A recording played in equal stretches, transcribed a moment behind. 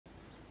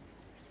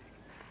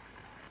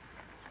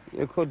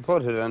You could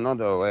put it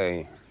another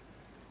way.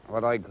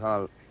 What I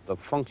call the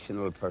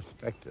functional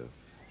perspective.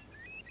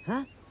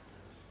 Huh?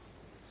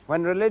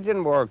 When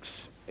religion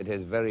works, it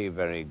is very,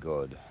 very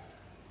good.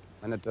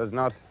 When it does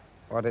not,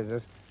 what is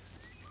it?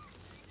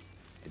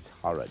 It's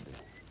horrid.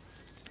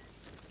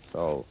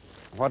 So,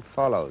 what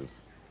follows?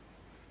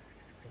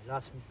 You've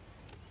lost me.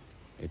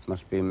 It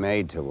must be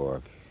made to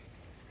work.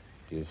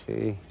 Do you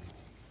see?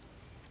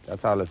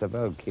 That's all it's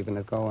about, keeping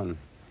it going.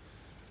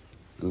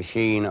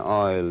 Machine,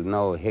 oil,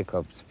 no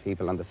hiccups,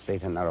 people on the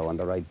straight and narrow, on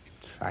the right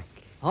track.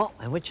 Oh,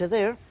 I'm with you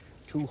there.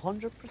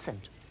 200%.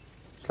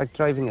 It's like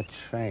driving a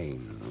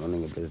train,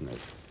 running a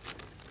business.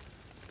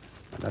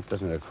 And that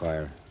doesn't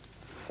require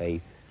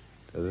faith,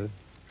 does it?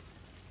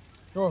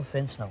 No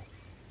offence now,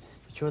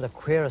 but you're the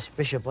queerest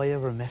bishop I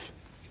ever met.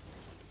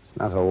 It's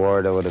not a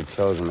word I would have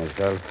chosen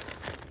myself.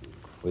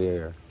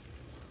 Queer.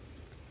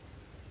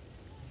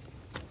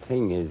 The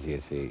thing is, you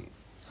see,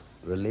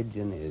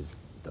 religion is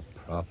the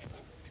prop.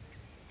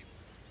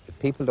 If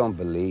people don't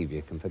believe,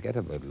 you can forget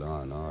about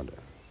law and order.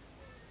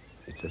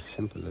 It's as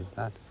simple as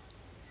that.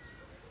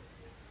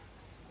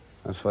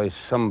 That's why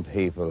some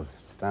people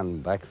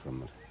stand back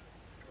from it,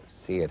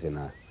 see it in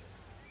a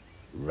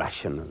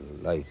rational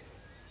light,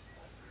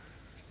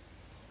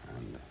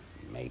 and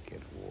make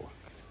it work.